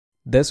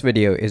This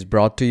video is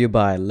brought to you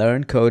by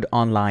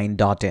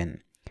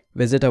learncodeonline.in.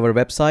 Visit our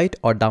website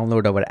or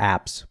download our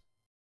apps.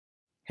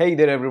 Hey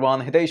there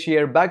everyone, Hitesh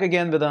here, back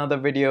again with another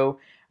video.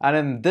 And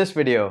in this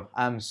video,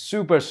 I'm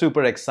super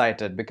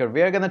excited because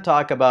we are going to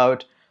talk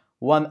about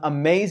one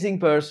amazing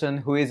person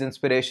who is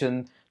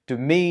inspiration to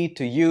me,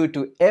 to you,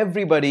 to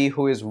everybody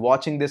who is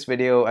watching this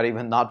video or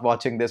even not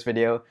watching this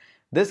video.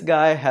 This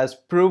guy has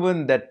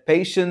proven that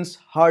patience,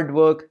 hard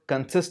work,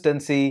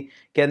 consistency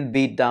can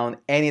beat down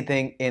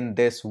anything in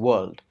this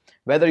world.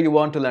 Whether you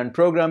want to learn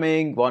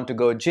programming, want to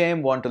go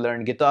gym, want to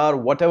learn guitar,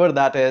 whatever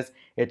that is,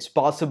 it's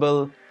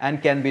possible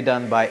and can be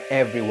done by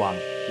everyone.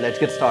 Let's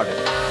get started.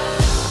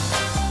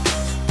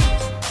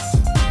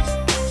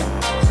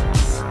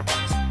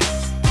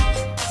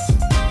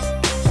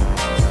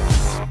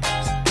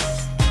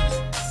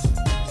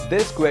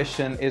 This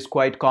question is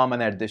quite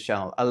common at this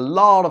channel. A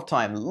lot of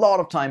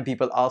time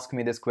people ask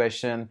me this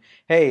question.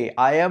 Hey,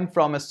 I am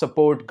from a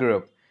support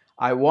group.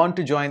 I want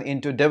to join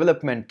into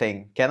development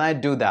thing. Can I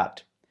do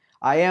that?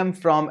 I am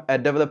from a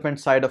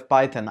development side of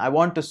Python. I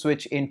want to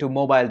switch into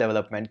mobile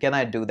development. Can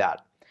I do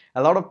that?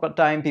 A lot of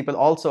time people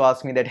also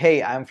ask me that,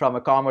 hey, I'm from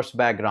a commerce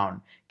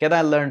background. Can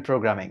I learn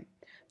programming?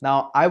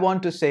 Now, I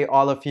want to say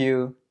all of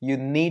you, you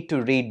need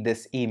to read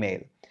this email.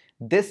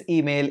 This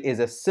email is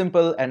a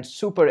simple and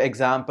super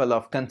example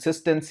of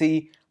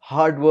consistency,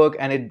 hard work,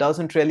 and it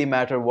doesn't really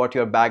matter what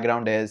your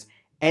background is.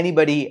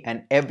 Anybody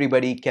and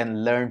everybody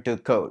can learn to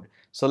code.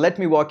 So let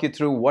me walk you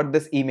through what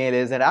this email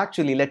is, and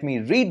actually let me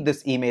read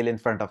this email in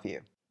front of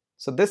you.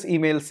 So this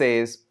email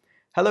says,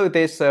 "Hello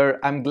Hitesh sir,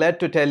 I'm glad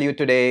to tell you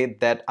today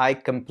that I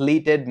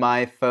completed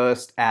my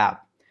first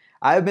app.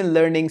 I've been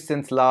learning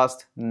since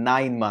last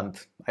 9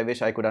 months. I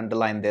wish I could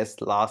underline this,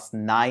 last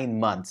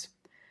 9 months.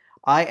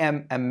 I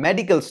am a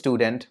medical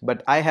student,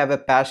 but I have a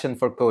passion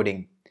for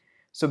coding.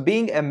 So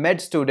being a med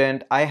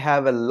student, I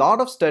have a lot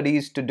of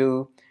studies to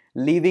do,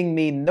 leaving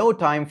me no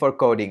time for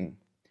coding.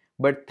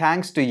 But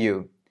thanks to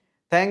you.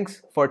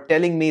 Thanks for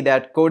telling me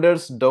that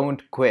coders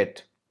don't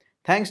quit.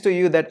 Thanks to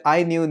you that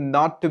I knew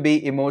not to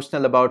be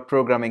emotional about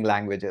programming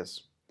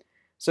languages.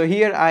 So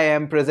here I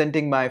am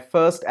presenting my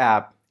first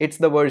app. It's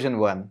the version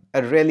 1,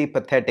 a really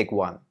pathetic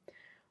one.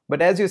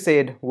 But as you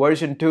said,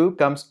 version 2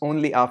 comes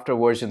only after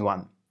version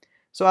 1.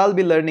 So I'll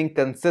be learning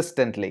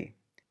consistently.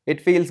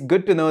 It feels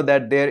good to know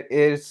that there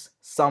is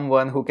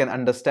someone who can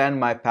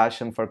understand my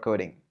passion for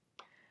coding."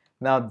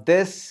 Now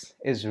this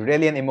is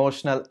really an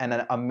emotional and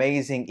an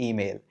amazing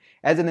email.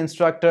 As an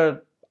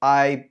instructor,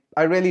 I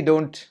really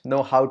don't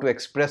know how to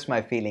express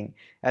my feeling.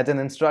 As an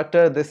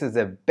instructor, this is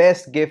the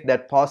best gift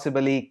that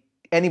possibly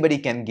anybody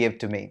can give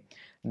to me.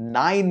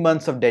 9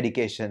 months of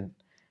dedication.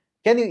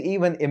 Can you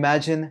even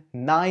imagine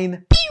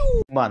 9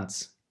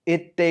 months?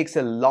 It takes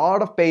a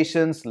lot of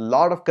patience,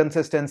 lot of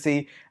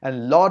consistency,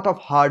 and lot of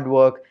hard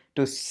work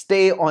to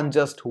stay on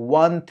just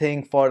one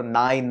thing for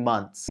 9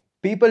 months.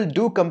 People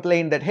do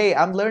complain that, hey,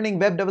 I'm learning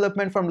web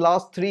development from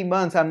last 3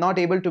 months. I'm not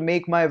able to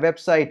make my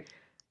website.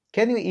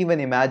 Can you even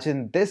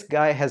imagine? This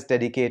guy has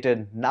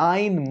dedicated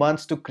 9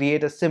 months to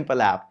create a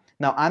simple app.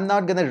 Now, I'm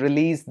not going to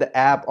release the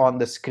app on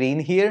the screen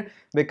here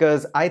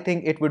because I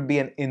think it would be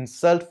an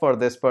insult for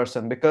this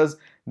person because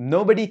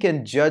nobody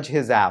can judge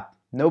his app.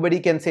 Nobody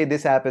can say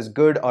this app is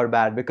good or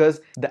bad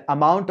because the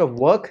amount of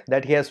work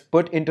that he has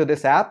put into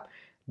this app,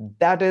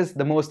 that is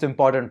the most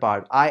important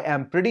part. I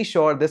am pretty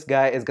sure this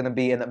guy is going to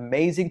be an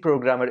amazing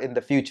programmer in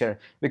the future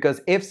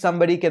because if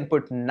somebody can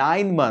put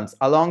 9 months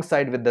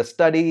alongside with the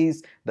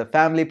studies, the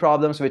family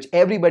problems, which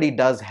everybody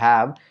does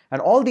have,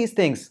 and all these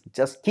things,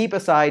 just keep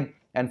aside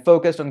and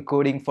focused on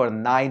coding for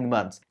 9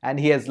 months. And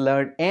he has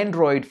learned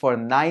Android for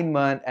 9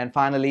 months, and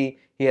finally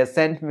he has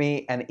sent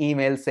me an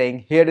email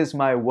saying, here is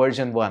my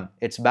version 1.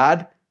 It's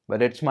bad,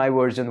 but it's my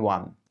version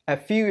 1. A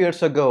few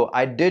years ago,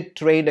 I did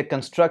train a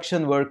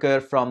construction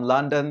worker from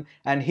London,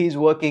 and he's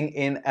working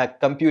in a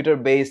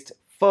computer-based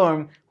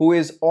firm who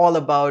is all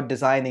about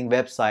designing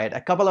website. A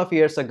couple of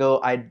years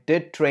ago, I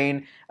did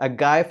train a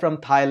guy from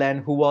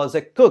Thailand who was a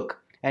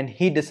cook, and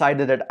he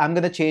decided that I'm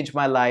going to change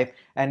my life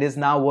and is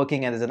now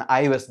working as an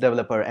iOS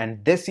developer.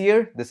 And this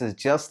year, this is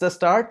just the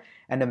start,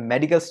 and a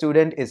medical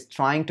student is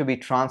trying to be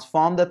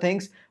transform the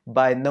things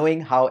by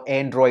knowing how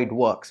Android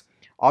works.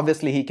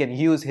 Obviously, he can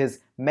use his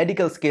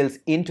medical skills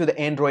into the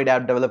Android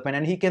app development,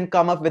 and he can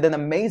come up with an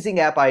amazing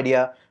app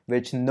idea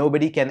which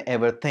nobody can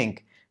ever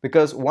think.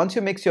 Because once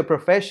you mix your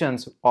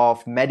professions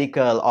of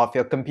medical, of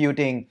your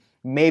computing,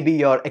 maybe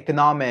your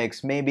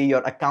economics, maybe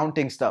your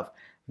accounting stuff,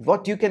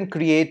 what you can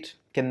create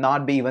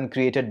cannot be even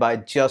created by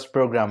just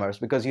programmers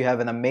because you have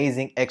an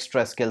amazing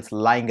extra skills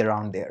lying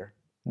around there.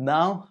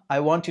 Now, I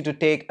want you to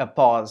take a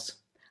pause.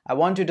 I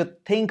want you to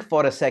think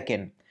for a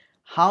second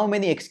how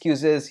many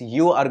excuses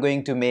you are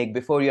going to make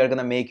before you are going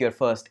to make your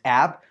first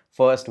app,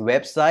 first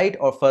website,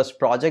 or first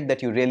project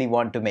that you really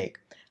want to make.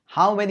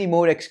 How many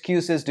more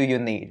excuses do you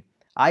need?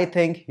 I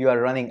think you are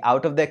running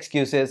out of the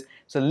excuses,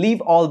 so leave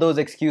all those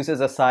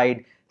excuses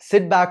aside,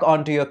 sit back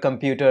onto your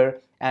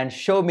computer and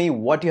show me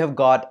what you have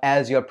got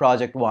as your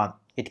project 1.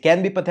 It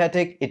can be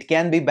pathetic, it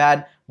can be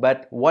bad,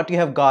 but what you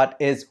have got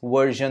is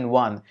version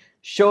 1.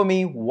 Show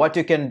me what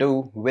you can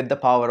do with the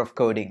power of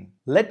coding.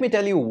 Let me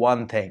tell you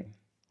one thing.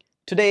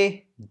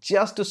 Today,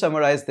 just to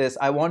summarize this,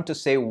 I want to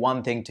say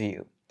one thing to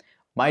you.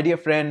 My dear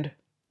friend,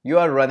 you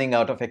are running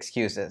out of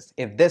excuses.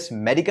 If this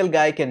medical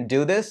guy can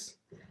do this,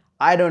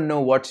 I don't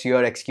know what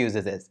your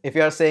excuses is. If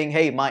you are saying,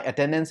 hey, my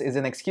attendance is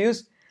an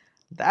excuse,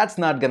 that's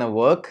not gonna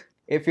work.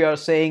 If you are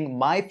saying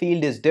my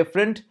field is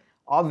different,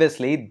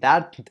 obviously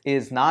that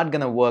is not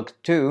gonna work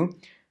too.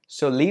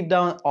 So leave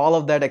down all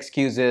of that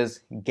excuses,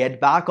 get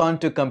back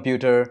onto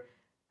computer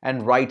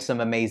and write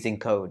some amazing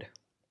code.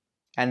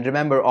 And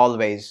remember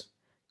always,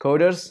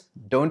 coders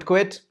don't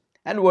quit,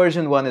 and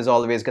version 1 is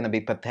always gonna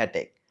be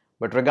pathetic.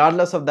 But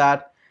regardless of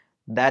that,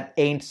 that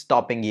ain't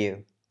stopping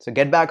you. So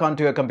get back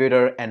onto your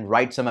computer and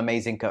write some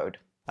amazing code.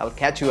 I'll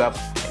catch you up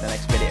in the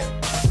next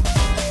video.